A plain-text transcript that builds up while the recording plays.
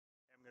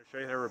Show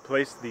you how to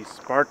replace the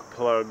spark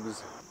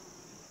plugs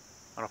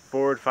on a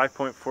Ford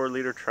 5.4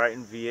 liter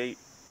Triton V8.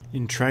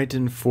 In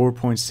Triton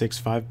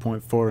 4.6,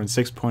 5.4, and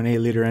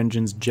 6.8 liter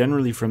engines,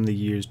 generally from the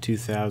years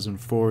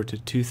 2004 to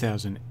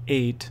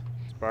 2008,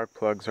 spark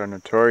plugs are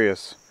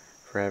notorious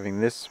for having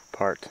this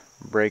part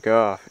break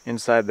off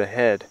inside the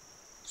head.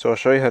 So I'll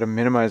show you how to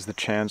minimize the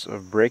chance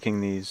of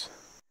breaking these.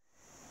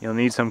 You'll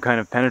need some kind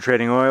of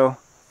penetrating oil,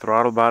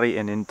 throttle body,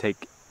 and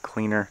intake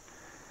cleaner.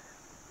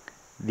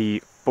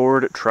 The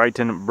Ford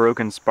Triton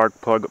broken spark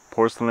plug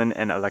porcelain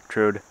and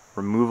electrode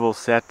removal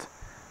set,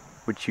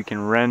 which you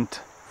can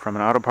rent from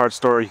an auto parts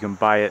store or you can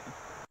buy it.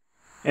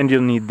 And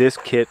you'll need this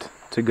kit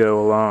to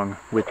go along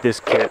with this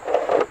kit.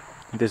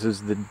 This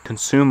is the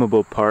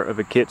consumable part of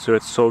a kit, so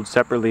it's sold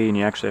separately and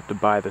you actually have to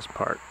buy this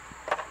part.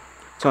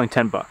 It's only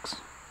 10 bucks.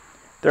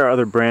 There are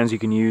other brands you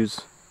can use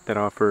that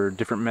offer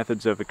different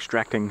methods of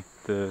extracting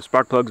the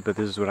spark plugs, but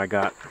this is what I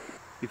got.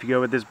 If you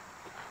go with this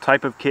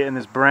type of kit and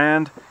this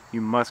brand, you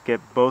must get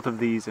both of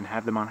these and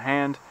have them on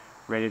hand,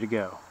 ready to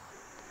go.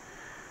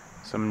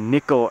 Some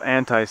nickel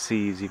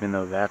anti-seize, even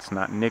though that's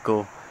not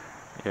nickel,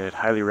 I'd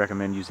highly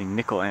recommend using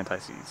nickel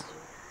anti-seize.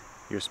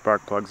 Your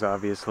spark plugs,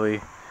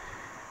 obviously.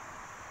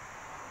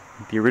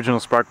 The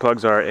original spark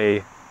plugs are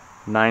a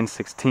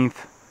 9/16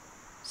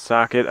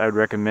 socket. I would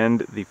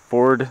recommend the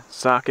Ford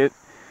socket,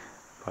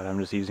 but I'm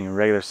just using a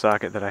regular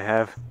socket that I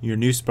have. your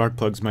new spark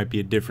plugs might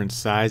be a different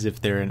size if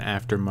they're an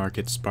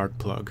aftermarket spark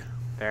plug.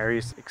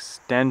 Various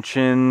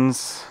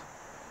extensions,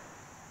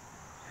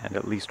 and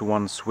at least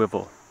one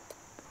swivel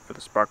for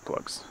the spark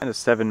plugs. And a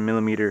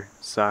 7mm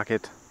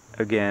socket,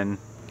 again,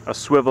 a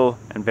swivel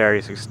and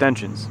various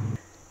extensions.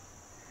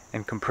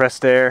 And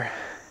compressed air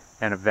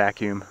and a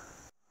vacuum.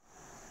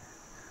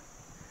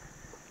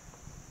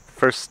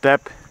 First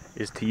step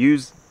is to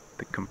use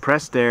the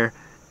compressed air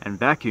and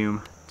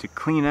vacuum to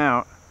clean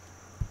out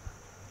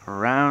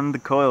around the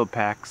coil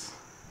packs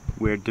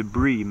where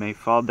debris may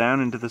fall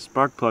down into the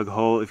spark plug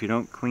hole if you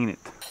don't clean it.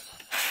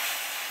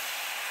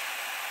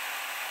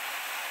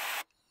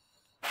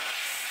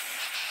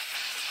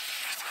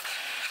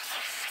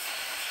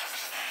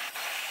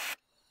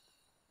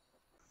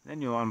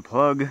 Then you'll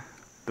unplug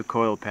the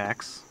coil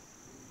packs.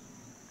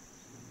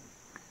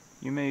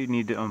 You may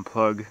need to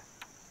unplug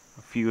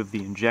a few of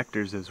the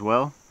injectors as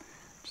well,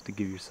 just to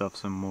give yourself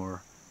some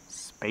more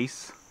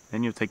space.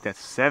 Then you'll take that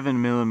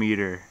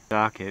 7mm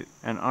socket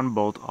and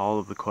unbolt all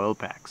of the coil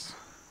packs.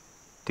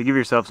 To give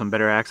yourself some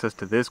better access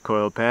to this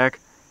coil pack,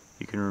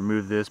 you can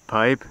remove this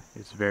pipe.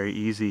 It's very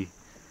easy.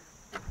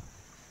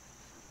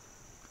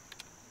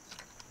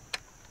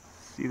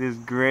 See this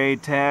gray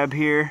tab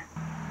here?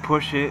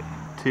 Push it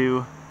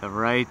to the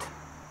right,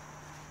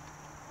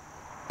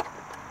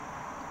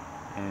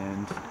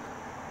 and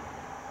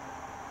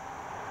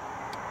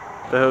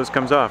the hose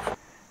comes off.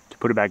 To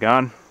put it back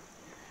on,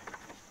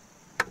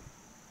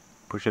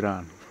 push it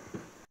on.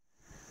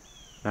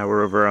 Now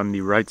we're over on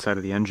the right side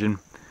of the engine.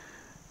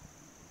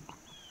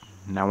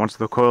 Now once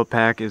the coil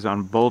pack is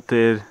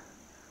unbolted,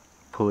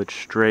 pull it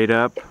straight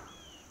up,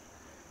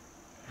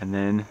 and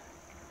then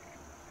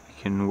you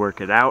can work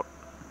it out.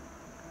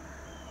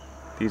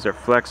 These are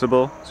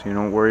flexible, so you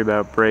don't worry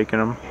about breaking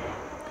them.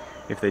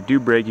 If they do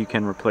break, you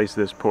can replace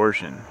this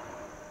portion.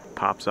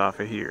 Pops off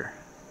of here.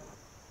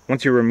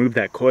 Once you remove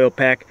that coil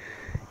pack,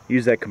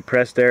 use that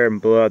compressed air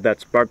and blow out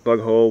that spark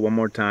plug hole one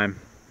more time.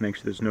 Make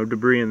sure there's no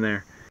debris in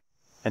there.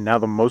 And now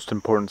the most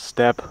important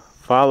step,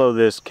 follow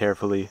this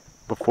carefully.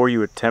 Before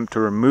you attempt to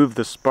remove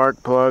the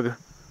spark plug,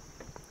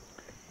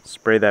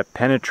 spray that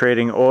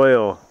penetrating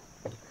oil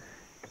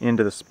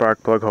into the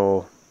spark plug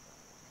hole.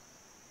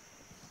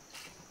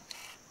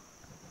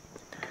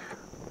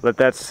 Let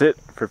that sit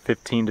for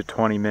 15 to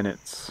 20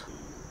 minutes.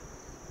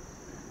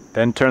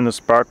 Then turn the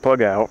spark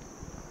plug out.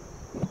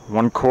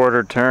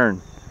 1/4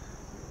 turn.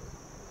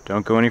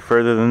 Don't go any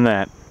further than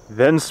that.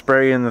 Then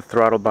spray in the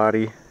throttle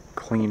body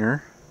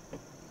cleaner.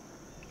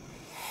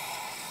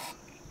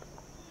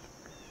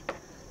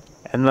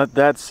 And let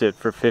that sit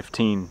for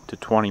 15 to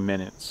 20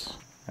 minutes.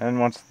 And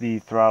once the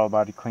throttle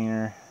body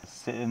cleaner is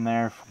sitting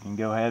there, you can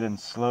go ahead and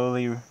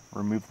slowly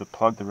remove the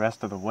plug the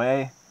rest of the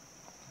way.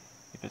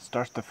 If it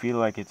starts to feel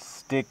like it's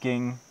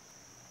sticking,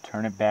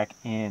 turn it back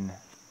in,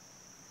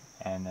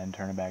 and then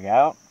turn it back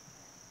out,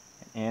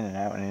 and in and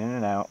out, and in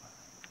and out,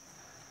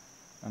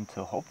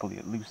 until hopefully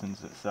it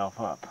loosens itself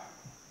up.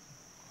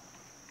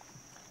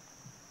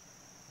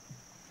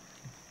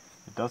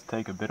 It does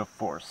take a bit of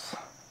force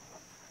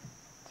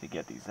to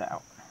get these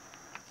out.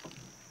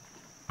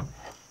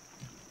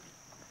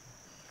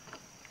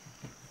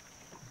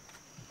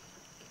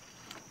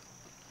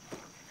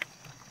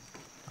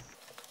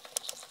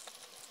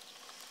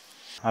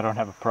 I don't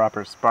have a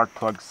proper spark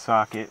plug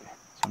socket,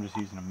 so I'm just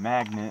using a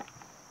magnet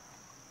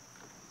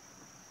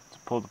to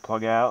pull the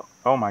plug out.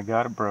 Oh my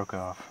god, it broke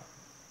off.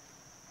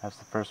 That's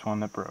the first one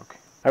that broke.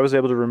 I was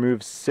able to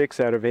remove 6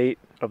 out of 8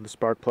 of the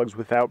spark plugs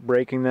without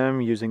breaking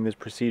them using this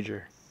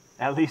procedure.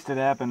 At least it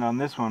happened on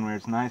this one where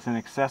it's nice and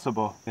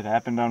accessible. If it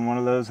happened on one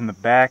of those in the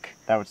back,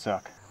 that would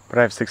suck. But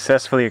I've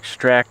successfully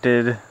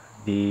extracted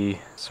the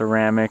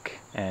ceramic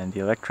and the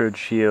electrode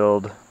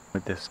shield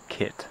with this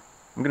kit.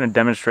 I'm going to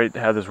demonstrate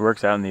how this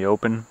works out in the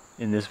open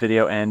in this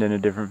video and in a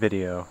different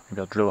video.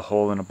 Maybe I'll drill a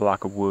hole in a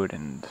block of wood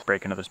and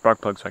break another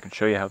spark plug so I can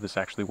show you how this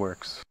actually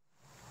works.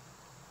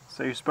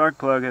 So your spark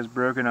plug has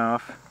broken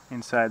off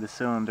inside the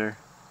cylinder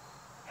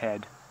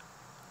head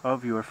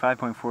of your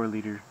 5.4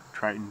 liter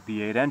Triton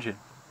V8 engine.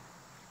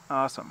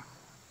 Awesome.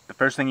 The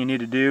first thing you need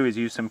to do is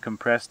use some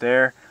compressed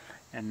air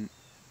and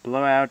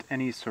blow out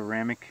any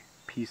ceramic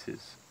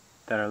pieces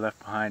that are left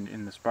behind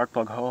in the spark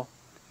plug hole.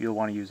 You'll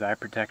want to use eye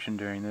protection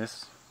during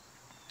this.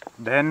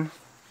 Then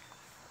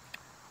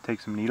take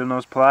some needle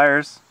nose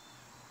pliers,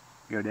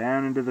 go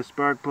down into the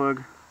spark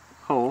plug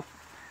hole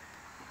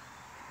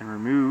and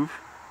remove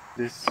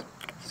this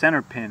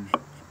center pin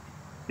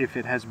if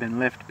it has been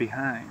left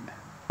behind.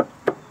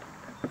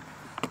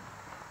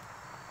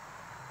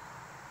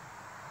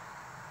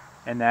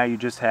 And now you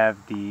just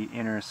have the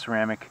inner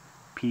ceramic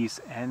piece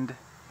and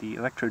the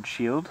electrode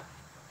shield,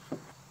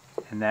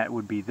 and that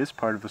would be this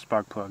part of the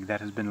spark plug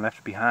that has been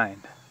left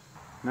behind.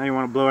 Now you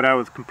want to blow it out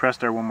with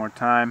compressed air one more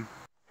time.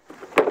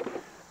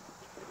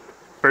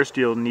 First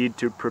you'll need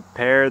to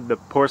prepare the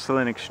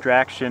porcelain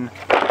extraction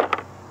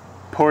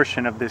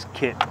portion of this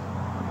kit.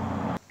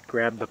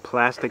 Grab the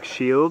plastic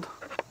shield,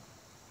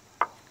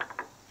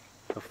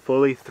 the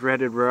fully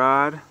threaded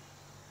rod,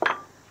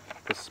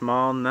 the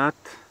small nut,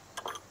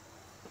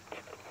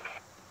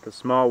 the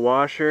small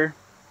washer,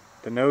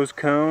 the nose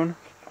cone,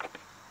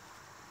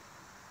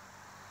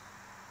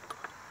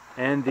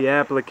 and the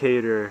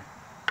applicator,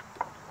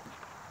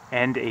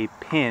 and a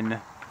pin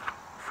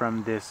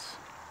from this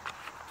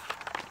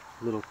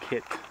little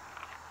kit.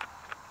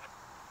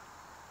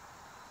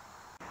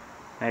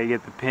 Now you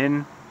get the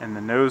pin and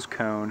the nose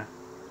cone.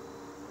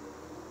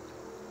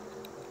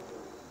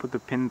 Put the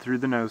pin through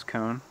the nose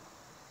cone.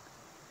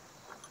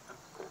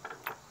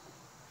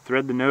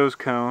 Thread the nose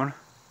cone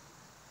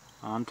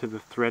onto the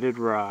threaded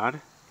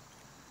rod.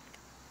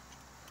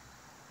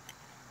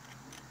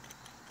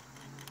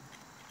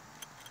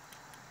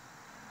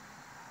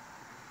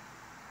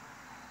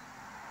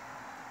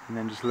 And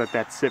then just let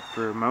that sit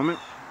for a moment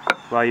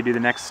while you do the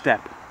next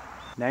step.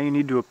 Now you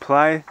need to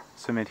apply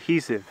some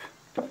adhesive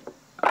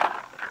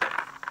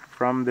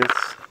from this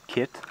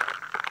kit.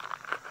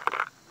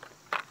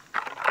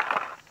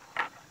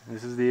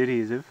 This is the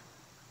adhesive.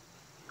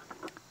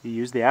 You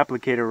use the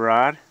applicator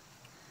rod,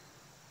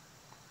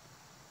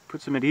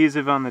 put some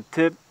adhesive on the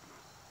tip,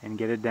 and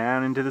get it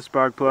down into the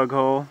spark plug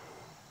hole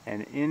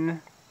and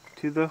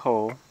into the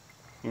hole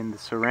in the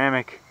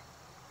ceramic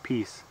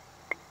piece.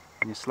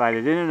 And you slide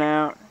it in and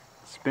out,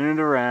 spin it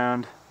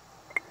around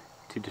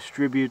to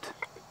distribute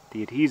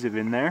the adhesive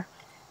in there.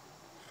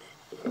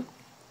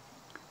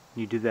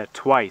 You do that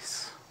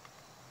twice.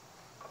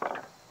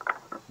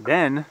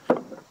 Then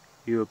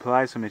you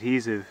apply some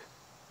adhesive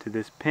to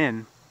this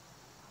pin,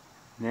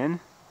 and then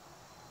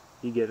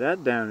you get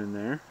that down in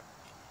there.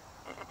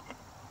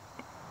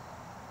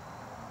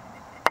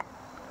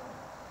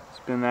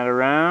 Spin that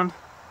around,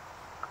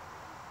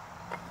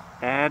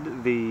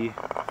 add the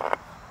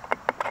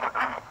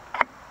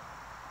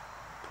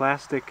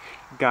plastic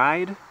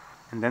guide,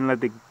 and then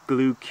let the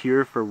glue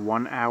cure for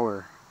 1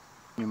 hour.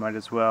 You might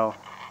as well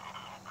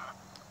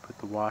put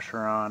the washer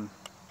on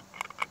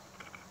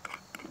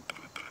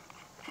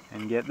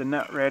and get the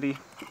nut ready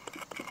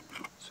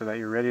so that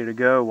you're ready to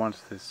go once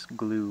this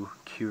glue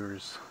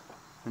cures.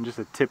 And just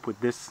a tip with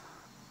this,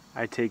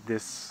 I take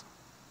this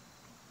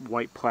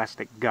white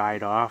plastic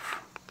guide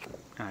off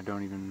and I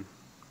don't even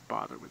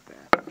bother with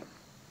that.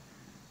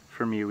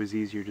 For me it was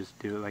easier just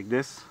to do it like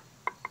this.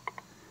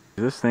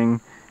 This thing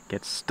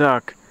gets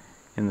stuck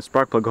in the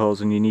spark plug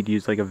holes and you need to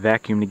use like a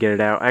vacuum to get it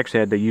out. I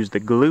actually had to use the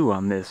glue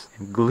on this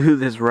and glue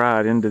this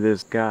rod into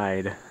this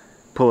guide,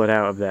 pull it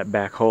out of that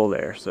back hole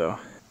there. So,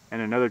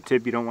 and another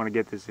tip, you don't want to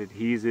get this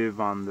adhesive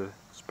on the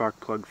spark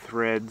plug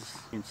threads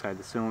inside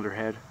the cylinder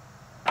head.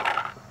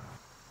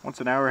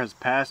 Once an hour has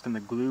passed and the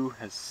glue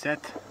has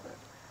set,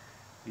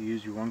 you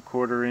use your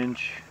 1/4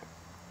 inch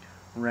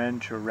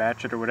wrench or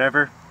ratchet or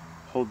whatever,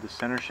 hold the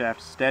center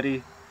shaft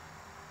steady,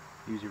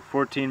 use your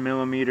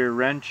 14mm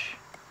wrench,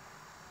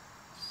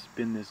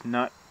 spin this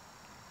nut,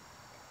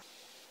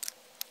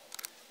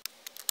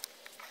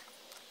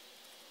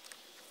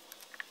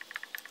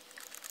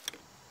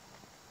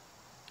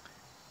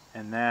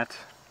 and that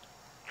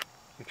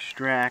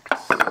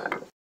extracts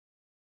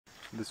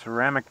the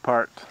ceramic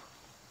part.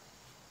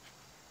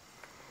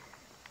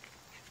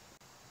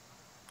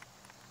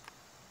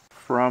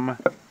 From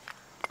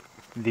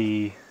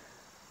the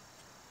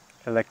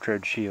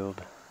electrode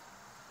shield.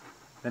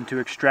 Then to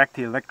extract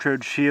the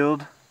electrode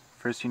shield,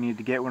 first you need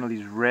to get one of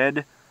these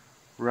red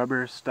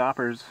rubber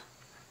stoppers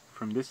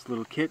from this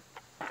little kit,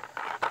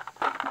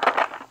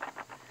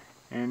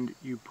 and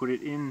you put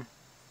it in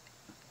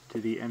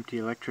to the empty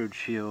electrode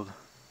shield.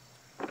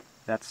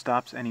 That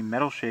stops any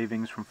metal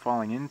shavings from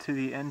falling into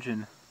the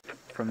engine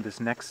from this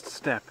next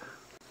step.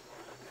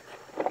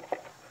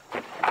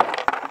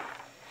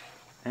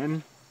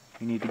 Then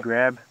you need to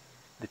grab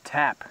the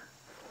tap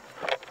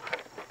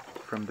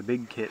from the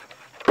big kit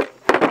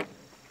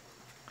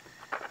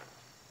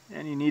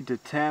And you need to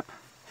tap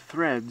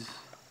threads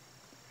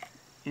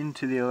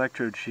into the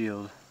electrode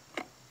shield.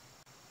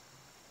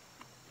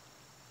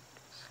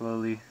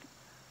 Slowly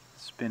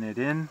spin it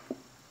in.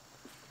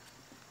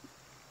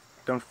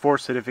 Don't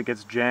force it if it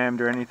gets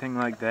jammed or anything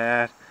like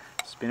that.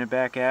 Spin it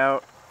back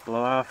out,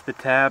 blow off the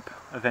tap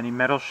of any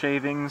metal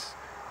shavings,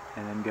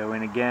 and then go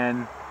in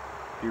again.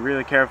 Be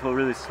really careful,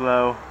 really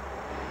slow.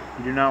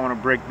 You do not want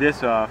to break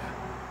this off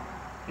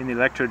in the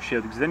electrode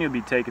shield, because then you'll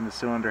be taking the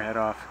cylinder head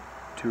off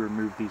to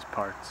remove these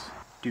parts.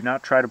 Do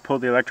not try to pull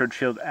the electrode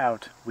shield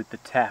out with the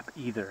tap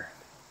either.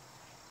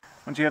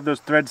 Once you have those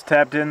threads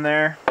tapped in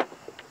there,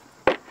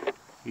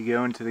 you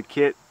go into the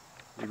kit,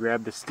 you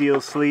grab the steel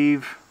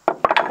sleeve,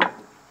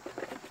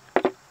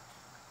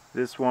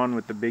 this one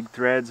with the big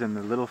threads and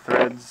the little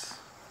threads,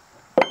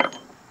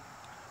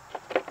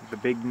 the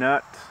big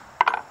nut,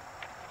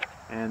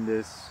 and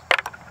this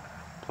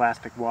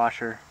plastic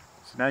washer.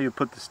 So now you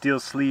put the steel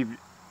sleeve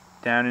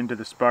down into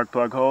the spark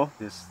plug hole,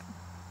 this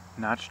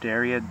notched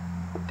area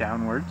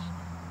downwards.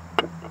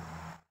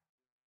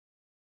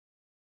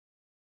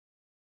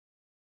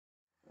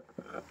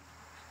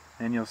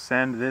 Then you'll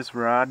send this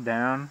rod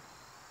down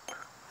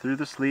through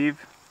the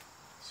sleeve.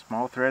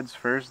 Small threads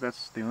first,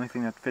 that's the only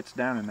thing that fits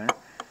down in there.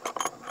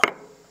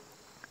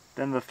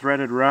 Then the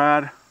threaded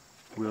rod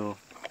will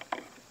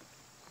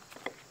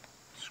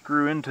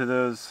screw into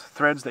those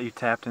threads that you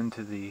tapped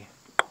into the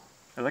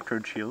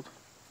electrode shield.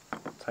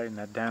 Tighten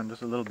that down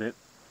just a little bit.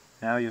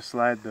 Now you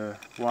slide the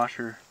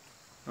washer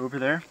over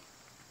there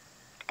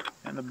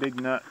and the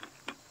big nut.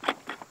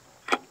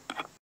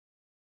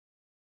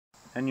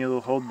 And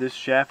you'll hold this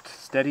shaft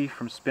steady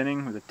from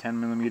spinning with a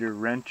 10mm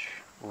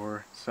wrench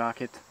or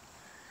socket.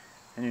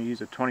 And you'll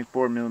use a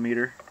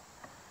 24mm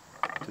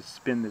to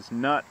spin this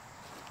nut.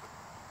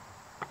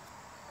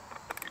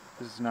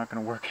 This is not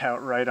going to work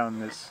out right on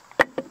this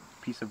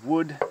piece of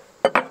wood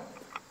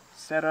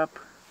setup,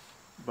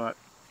 but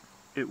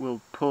it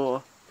will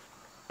pull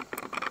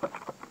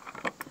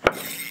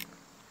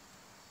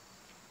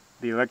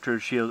the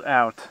electrode shield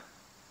out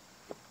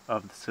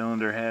of the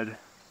cylinder head,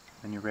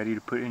 and you're ready to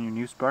put in your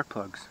new spark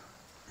plugs.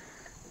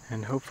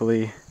 And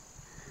hopefully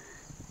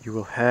you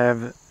will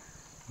have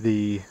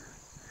the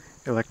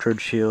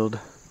electrode shield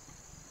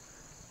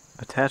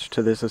attached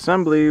to this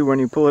assembly when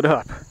you pull it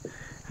up,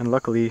 and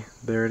luckily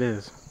there it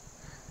is.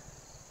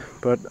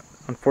 But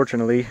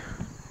unfortunately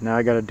now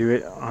I gotta do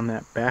it on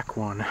that back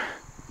one.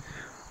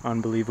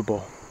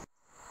 Unbelievable.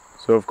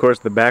 So of course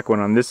the back one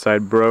on this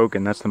side broke,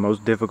 and that's the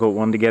most difficult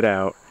one to get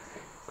out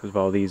because of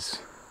all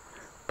these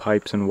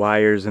pipes and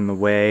wires in the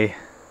way.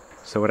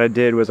 So what I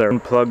did was I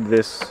unplugged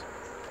this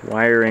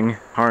wiring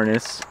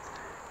harness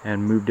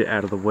and moved it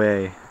out of the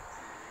way.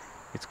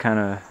 It's kind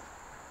of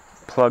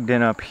plugged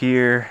in up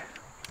here,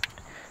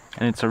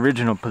 and its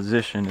original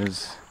position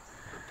is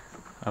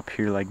up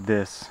here like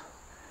this.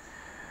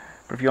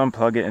 But if you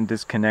unplug it and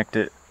disconnect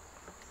it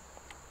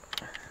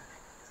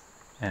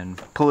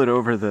and pull it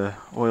over the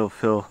oil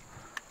fill,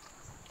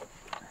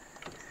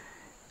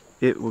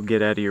 it will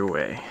get out of your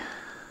way.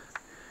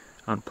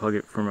 Unplug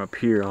it from up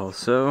here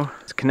also.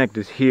 It's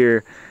connected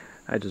here.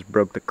 I just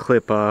broke the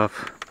clip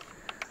off.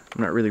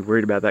 I'm not really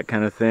worried about that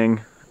kind of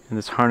thing. And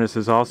this harness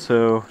is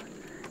also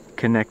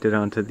connected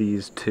onto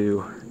these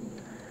two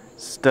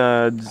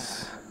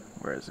studs.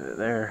 Where is it?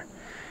 There.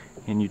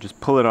 And you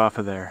just pull it off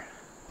of there.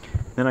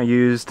 Then I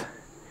used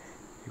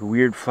a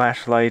weird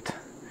flashlight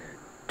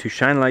to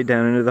shine light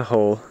down into the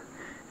hole,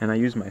 and I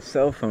used my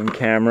cell phone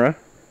camera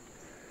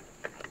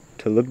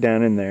to look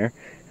down in there,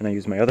 and I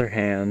used my other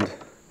hand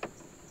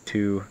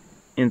to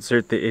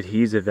insert the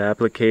adhesive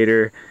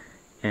applicator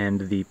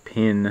and the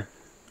pin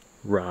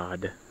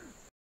rod.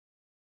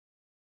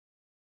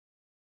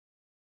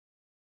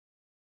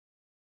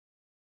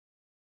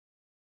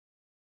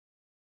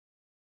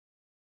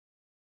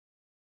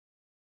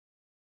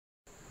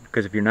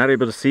 Because if you're not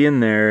able to see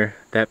in there,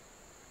 that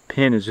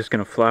pin is just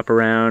going to flop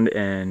around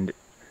and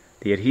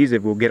the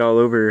adhesive will get all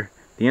over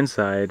the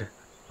inside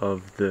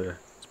of the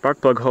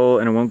spark plug hole,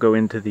 and it won't go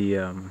into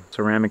the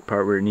ceramic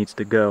part where it needs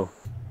to go.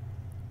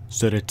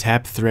 So to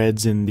tap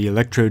threads in the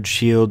electrode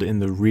shield in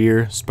the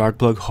rear spark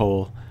plug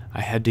hole,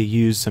 I had to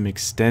use some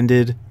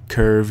extended,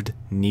 curved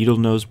needle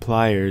nose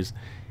pliers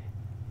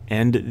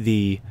and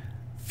the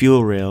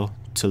fuel rail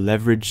to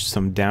leverage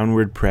some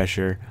downward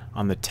pressure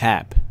on the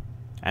tap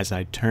as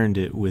I turned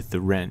it with the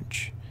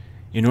wrench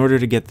in order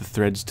to get the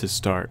threads to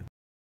start.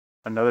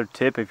 Another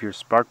tip, if your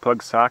spark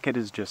plug socket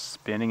is just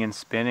spinning and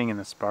spinning and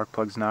the spark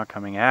plug's not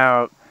coming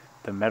out,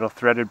 the metal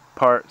threaded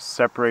part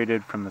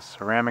separated from the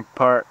ceramic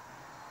part,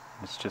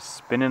 it's just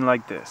spinning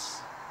like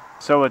this.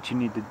 So what you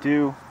need to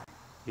do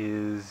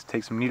is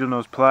take some needle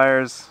nose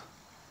pliers,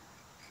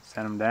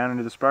 send them down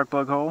into the spark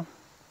plug hole,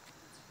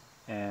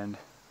 and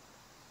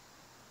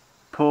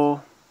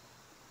pull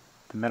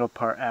the metal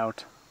part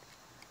out,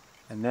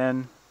 and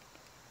then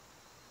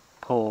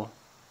pull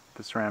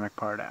the ceramic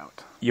part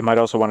out. You might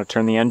also want to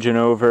turn the engine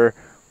over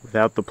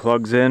without the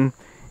plugs in.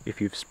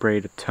 If you've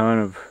sprayed a ton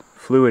of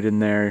fluid in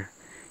there,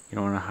 you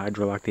don't want to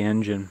hydrolock the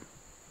engine.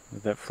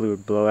 Let that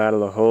fluid blow out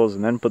of the holes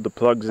and then put the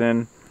plugs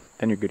in.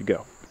 then you're good to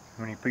go.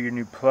 When you put your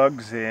new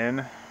plugs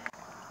in,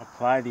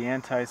 apply the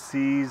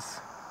anti-seize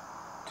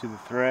to the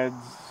threads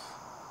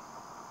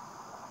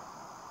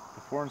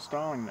before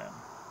installing them.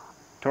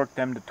 Torque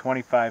them to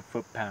 25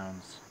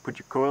 foot-pounds. Put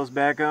your coils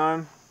back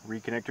on,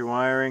 reconnect your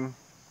wiring,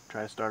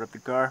 try to start up the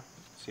car,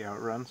 see how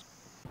it runs.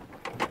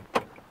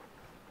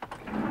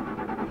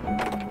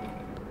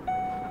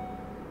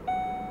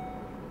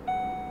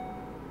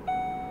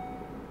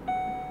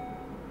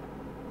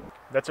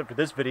 That's it for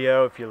this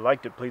video. If you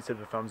liked it, please hit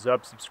the thumbs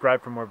up,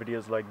 subscribe for more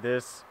videos like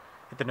this,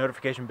 hit the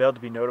notification bell to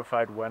be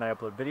notified when I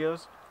upload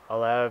videos.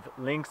 I'll have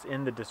links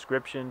in the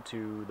description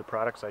to the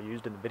products I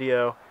used in the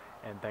video,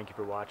 and thank you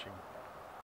for watching.